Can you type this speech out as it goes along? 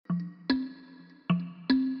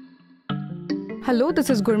Hello, this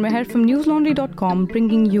is Gurmeher from newslaundry.com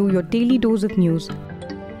bringing you your daily dose of news.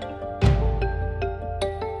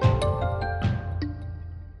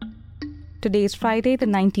 Today is Friday, the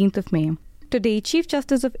 19th of May. Today, Chief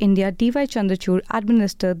Justice of India D.Y. Chandrachud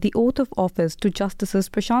administered the oath of office to Justices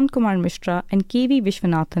Prashant Kumar Mishra and K.V.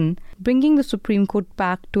 Vishwanathan, bringing the Supreme Court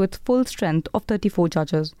back to its full strength of 34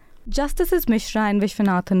 judges. Justices Mishra and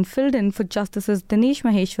Vishwanathan filled in for Justices Dinesh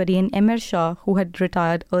Maheshwari and M.R. Shah, who had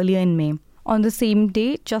retired earlier in May. On the same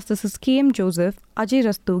day, Justices K.M. Joseph, Ajay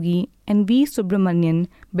Rastogi and V. Subramanian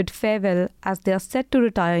bid farewell as they are set to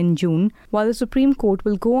retire in June, while the Supreme Court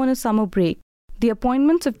will go on a summer break. The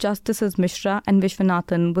appointments of Justices Mishra and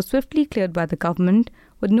Vishwanathan were swiftly cleared by the government,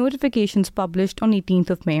 with notifications published on 18th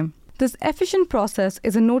of May. This efficient process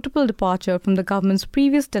is a notable departure from the government's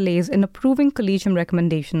previous delays in approving collegium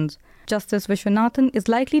recommendations. Justice Vishwanathan is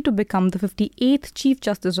likely to become the 58th Chief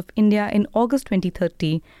Justice of India in August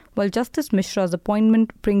 2030, while Justice Mishra's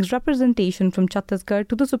appointment brings representation from Chhattisgarh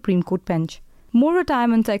to the Supreme Court bench. More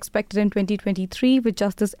retirements are expected in 2023, with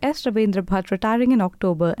Justice S. Ravindra Bhatt retiring in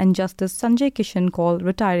October and Justice Sanjay Kishan Kaul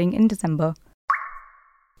retiring in December.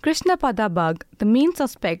 Krishna Pada Bag, the main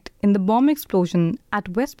suspect in the bomb explosion at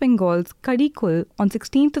West Bengal's Kadikul on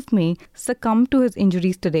 16th of May, succumbed to his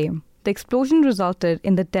injuries today. The explosion resulted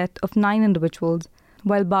in the death of 9 individuals.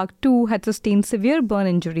 While Bag too had sustained severe burn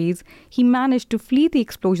injuries, he managed to flee the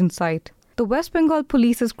explosion site. The West Bengal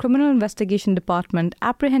Police's Criminal Investigation Department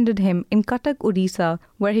apprehended him in Cuttack, Odisha,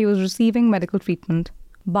 where he was receiving medical treatment.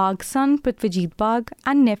 Bag's son Prithvijit Bag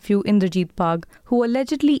and nephew Indrajit Bag, who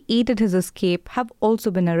allegedly aided his escape, have also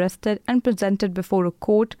been arrested and presented before a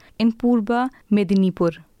court in Purba,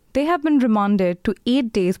 Medinipur. They have been remanded to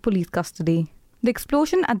 8 days police custody. The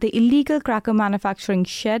explosion at the illegal cracker manufacturing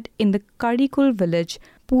shed in the Kadikul village,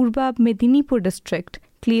 Purba Medinipur district,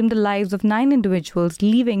 claimed the lives of 9 individuals,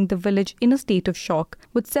 leaving the village in a state of shock,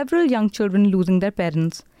 with several young children losing their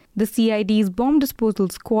parents. The CID's bomb disposal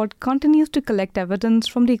squad continues to collect evidence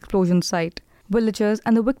from the explosion site. Villagers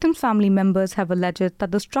and the victims' family members have alleged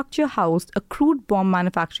that the structure housed a crude bomb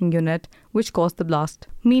manufacturing unit, which caused the blast.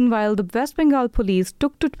 Meanwhile, the West Bengal police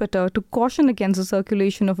took to Twitter to caution against the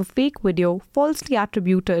circulation of a fake video falsely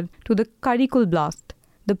attributed to the Kadikul blast.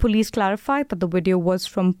 The police clarified that the video was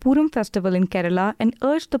from Puram festival in Kerala and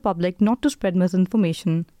urged the public not to spread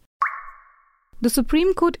misinformation. The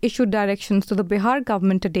Supreme Court issued directions to the Bihar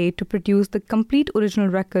government today to produce the complete original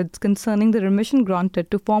records concerning the remission granted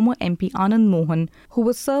to former MP Anand Mohan, who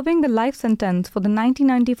was serving the life sentence for the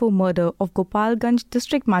 1994 murder of Gopalganj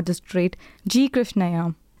District Magistrate G.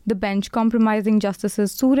 Krishnaiah. The bench, comprising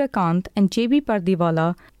Justices Surya Kant and J.B.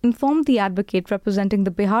 Pardiwala, informed the advocate representing the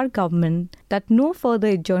Bihar government that no further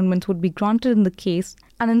adjournments would be granted in the case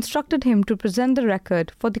and instructed him to present the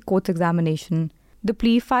record for the court's examination. The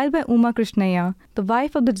plea filed by Uma Krishnaiah, the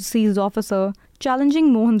wife of the deceased officer,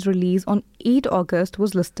 challenging Mohan's release on 8 August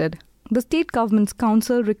was listed. The state government's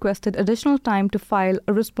counsel requested additional time to file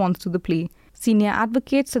a response to the plea. Senior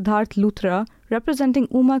advocate Siddharth Luthra, representing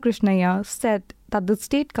Uma Krishnaiah, said that the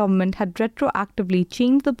state government had retroactively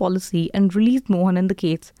changed the policy and released Mohan in the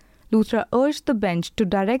case. Luthra urged the bench to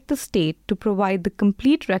direct the state to provide the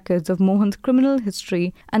complete records of Mohan's criminal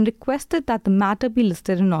history and requested that the matter be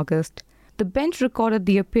listed in August. The bench recorded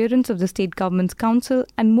the appearance of the state government's counsel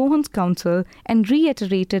and Mohan's counsel and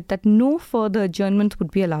reiterated that no further adjournments would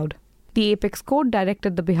be allowed. The apex court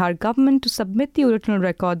directed the Bihar government to submit the original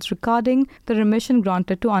records regarding the remission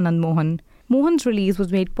granted to Anand Mohan. Mohan's release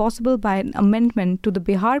was made possible by an amendment to the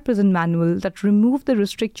Bihar Prison Manual that removed the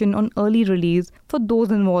restriction on early release for those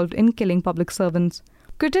involved in killing public servants.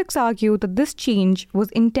 Critics argue that this change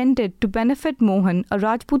was intended to benefit Mohan, a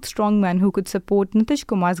Rajput strongman who could support Nitish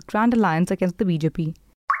Kumar's grand alliance against the BJP.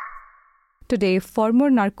 Today,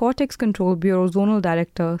 former Narcotics Control Bureau Zonal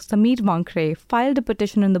Director Sameer Vankre filed a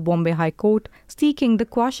petition in the Bombay High Court seeking the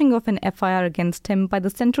quashing of an FIR against him by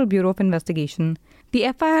the Central Bureau of Investigation.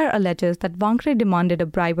 The FIR alleges that Vankre demanded a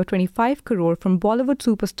bribe of 25 crore from Bollywood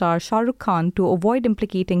superstar Shah Rukh Khan to avoid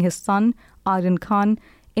implicating his son, Aryan Khan,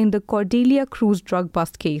 in the Cordelia Cruise drug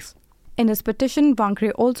bust case. In his petition,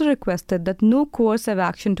 Vankre also requested that no coercive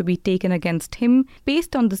action to be taken against him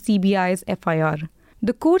based on the CBI's FIR.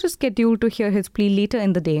 The court is scheduled to hear his plea later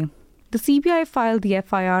in the day. The CBI filed the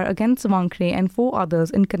FIR against Vankre and 4 others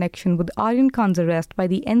in connection with Aryan Khan's arrest by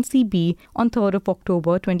the NCB on 3rd of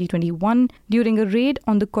October 2021 during a raid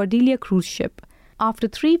on the Cordelia cruise ship. After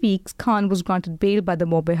 3 weeks, Khan was granted bail by the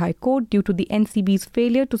Bombay High Court due to the NCB's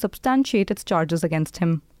failure to substantiate its charges against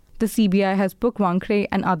him. The CBI has booked Vankre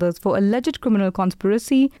and others for alleged criminal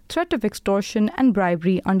conspiracy, threat of extortion and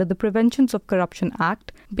bribery under the Prevention of Corruption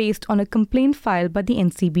Act based on a complaint filed by the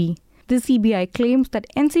NCB. The CBI claims that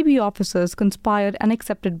NCB officers conspired and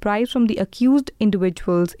accepted bribes from the accused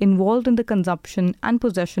individuals involved in the consumption and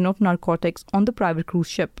possession of narcotics on the private cruise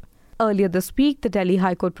ship. Earlier this week, the Delhi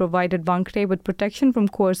High Court provided Wankhede with protection from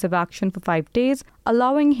coercive action for 5 days,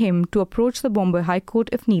 allowing him to approach the Bombay High Court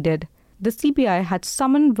if needed. The CBI had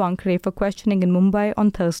summoned Wankhede for questioning in Mumbai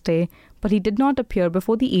on Thursday, but he did not appear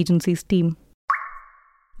before the agency's team.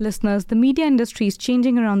 Listeners, the media industry is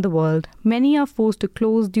changing around the world. Many are forced to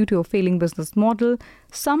close due to a failing business model,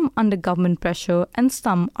 some under government pressure, and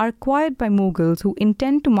some are acquired by moguls who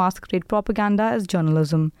intend to masquerade propaganda as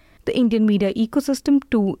journalism. The Indian media ecosystem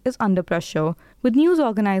too is under pressure, with news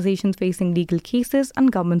organizations facing legal cases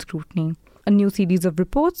and government scrutiny. A new series of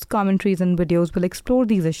reports, commentaries and videos will explore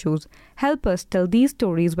these issues. Help us tell these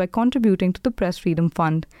stories by contributing to the Press Freedom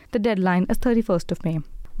Fund. The deadline is 31st of May.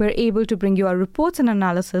 We're able to bring you our reports and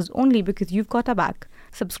analysis only because you've got our back.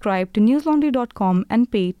 Subscribe to newslaundry.com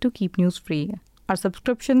and pay to keep news free. Our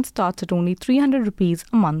subscription starts at only 300 rupees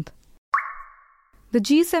a month. The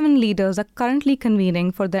G7 leaders are currently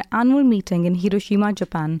convening for their annual meeting in Hiroshima,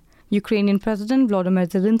 Japan. Ukrainian President Volodymyr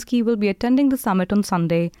Zelensky will be attending the summit on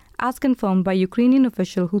Sunday, as confirmed by Ukrainian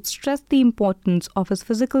official who stressed the importance of his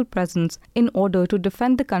physical presence in order to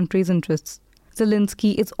defend the country's interests.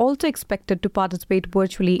 Zelensky is also expected to participate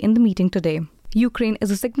virtually in the meeting today. Ukraine is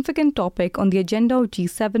a significant topic on the agenda of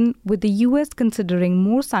G7, with the US considering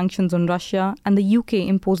more sanctions on Russia and the UK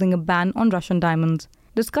imposing a ban on Russian diamonds.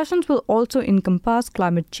 Discussions will also encompass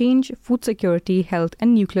climate change, food security, health,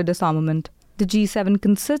 and nuclear disarmament. The G7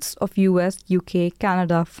 consists of US, UK,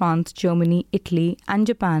 Canada, France, Germany, Italy, and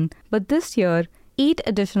Japan, but this year, 8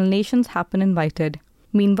 additional nations have been invited.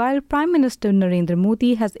 Meanwhile, Prime Minister Narendra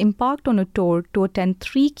Modi has embarked on a tour to attend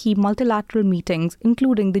 3 key multilateral meetings,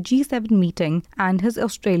 including the G7 meeting and his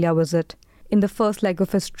Australia visit. In the first leg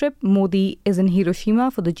of his trip, Modi is in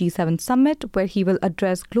Hiroshima for the G7 summit, where he will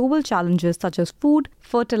address global challenges such as food,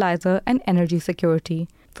 fertilizer, and energy security.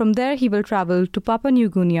 From there, he will travel to Papua New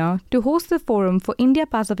Guinea to host the Forum for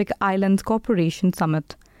India-Pacific Islands Cooperation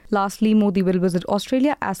Summit. Lastly, Modi will visit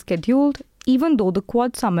Australia as scheduled, even though the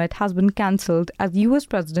Quad Summit has been cancelled as US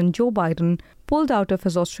President Joe Biden pulled out of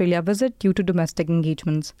his Australia visit due to domestic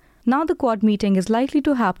engagements. Now the Quad meeting is likely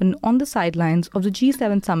to happen on the sidelines of the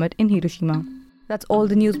G7 summit in Hiroshima. That's all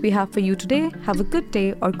the news we have for you today. Have a good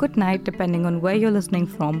day or good night depending on where you're listening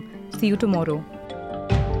from. See you tomorrow.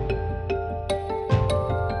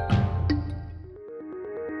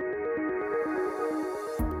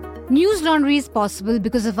 News Laundry is possible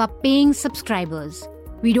because of our paying subscribers.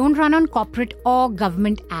 We don't run on corporate or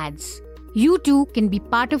government ads. You too can be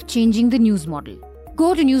part of changing the news model.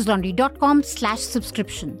 Go to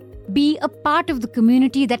newslaundry.com/subscription. Be a part of the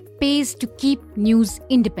community that pays to keep news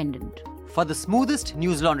independent. For the smoothest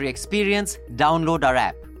News Laundry experience, download our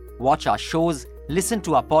app. Watch our shows, listen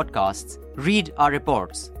to our podcasts, read our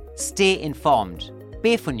reports. Stay informed.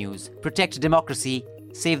 Pay for news, protect democracy,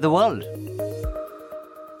 save the world.